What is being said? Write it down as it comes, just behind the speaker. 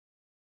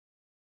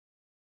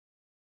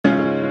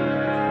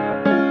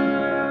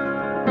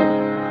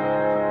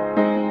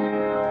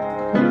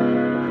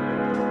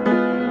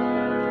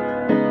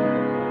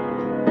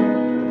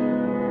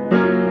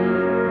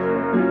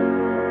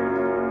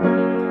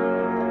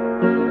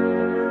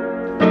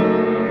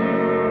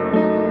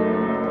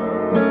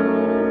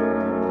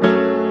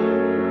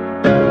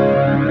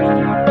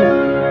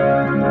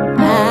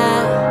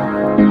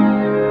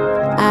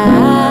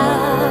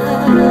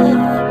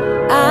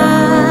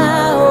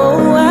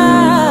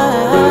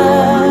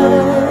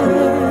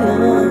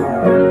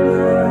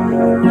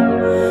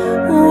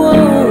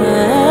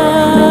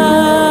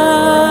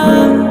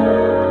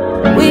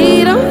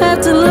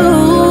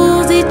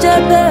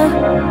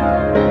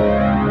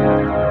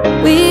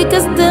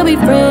still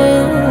be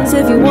friends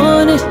if you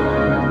want it.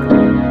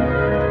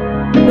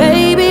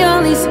 Baby,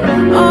 all these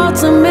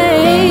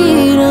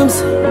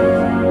ultimatums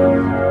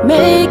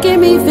making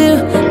me feel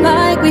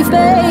like we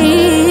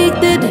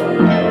faked it.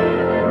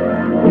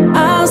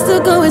 I'll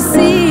still go and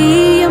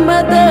see your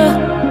mother.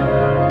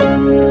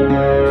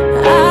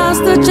 I'll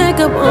still check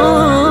up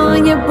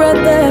on your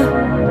brother.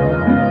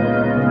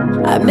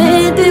 I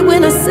meant it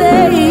when I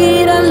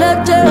said I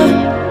loved you.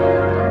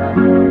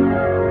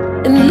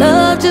 And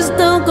love just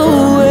don't go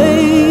away.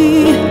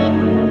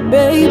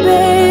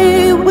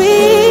 Baby,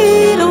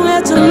 we don't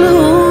have to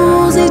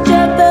lose each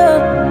other.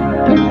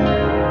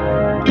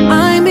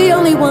 I'm the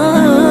only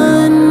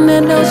one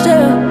that knows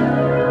you.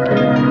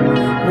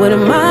 What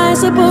am I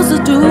supposed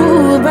to do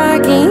if I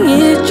can't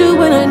hit you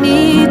when I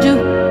need you?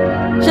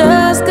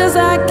 Just cause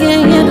I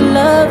can't handle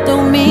love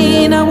don't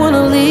mean I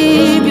wanna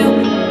leave you.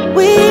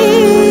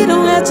 We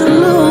don't have to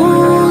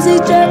lose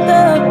each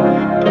other.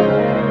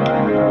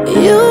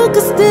 You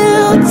can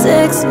still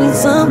text me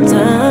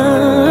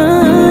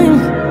sometime.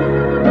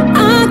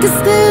 I can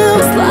still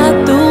slide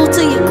through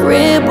to your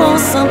crib on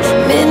some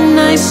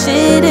midnight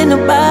shit in a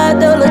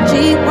 $5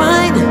 G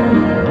wine.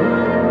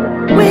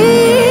 We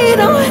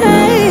don't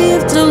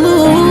have to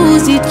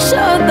lose each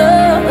other.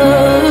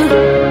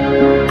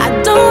 I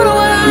don't know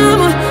what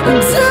I'ma do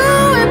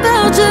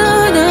without you.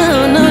 No,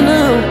 no,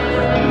 no.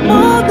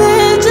 More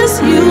than just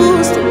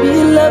used to be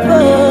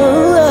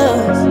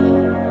lovers.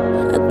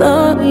 I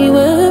thought we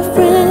were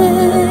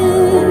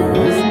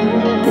friends.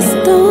 This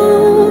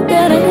don't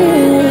gotta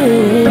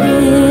end.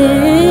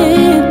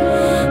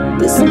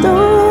 This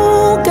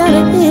don't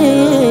gotta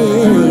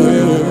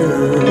end.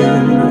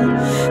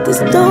 This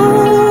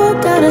don't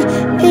gotta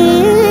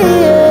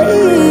end.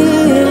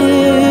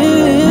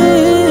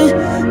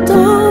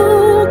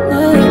 Don't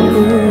gotta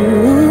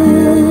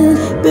end,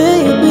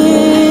 baby.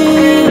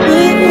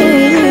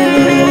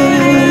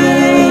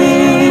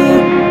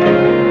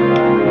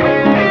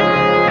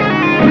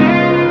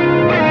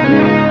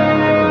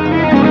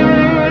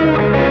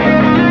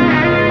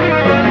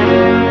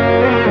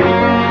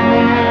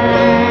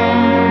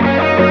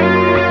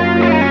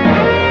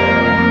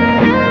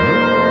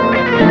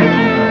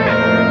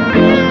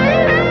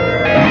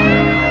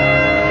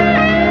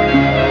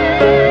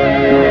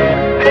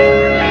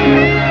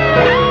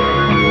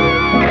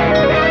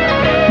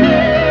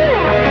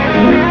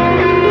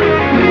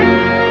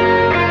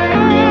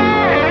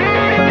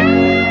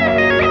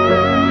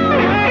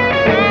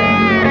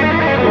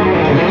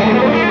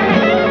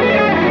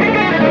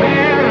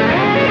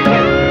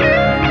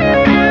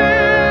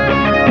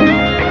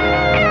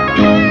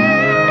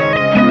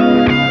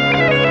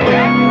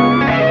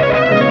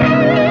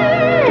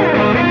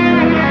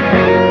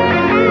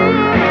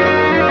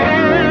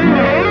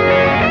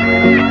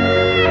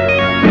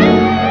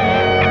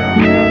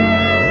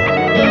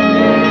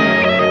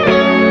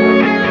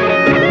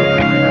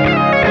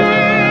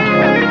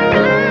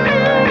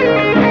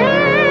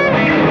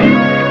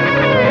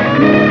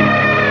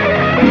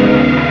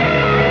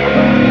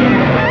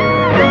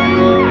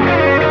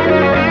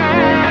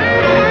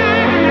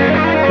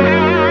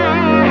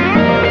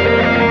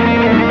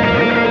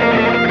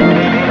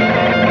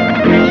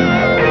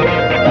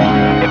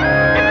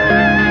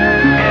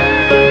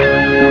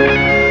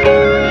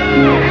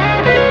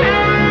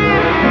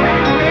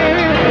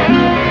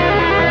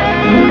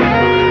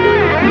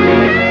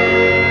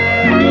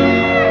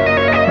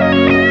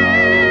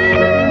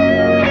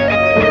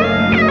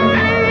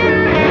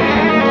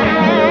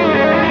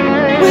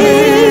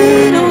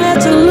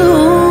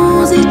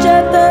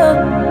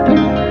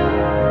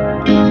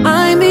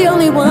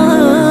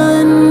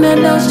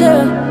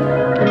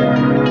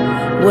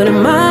 What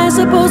am I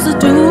supposed to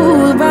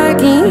do if I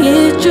can't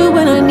hit you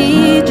when I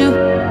need you?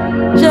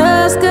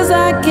 Just cause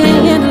I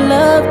can't handle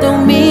love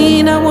don't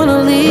mean I wanna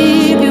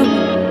leave you.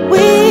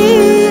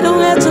 We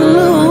don't have to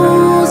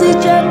lose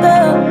each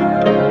other.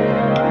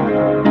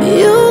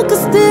 You can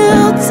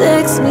still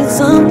text me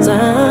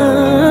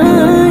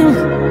sometime.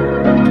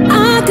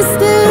 I can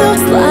still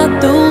slide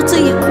through to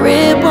your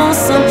crib on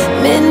some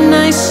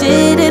midnight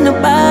shit in a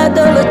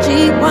 $5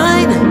 G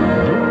wine.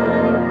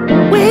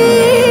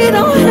 We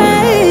don't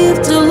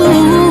have to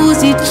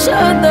lose each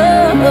other.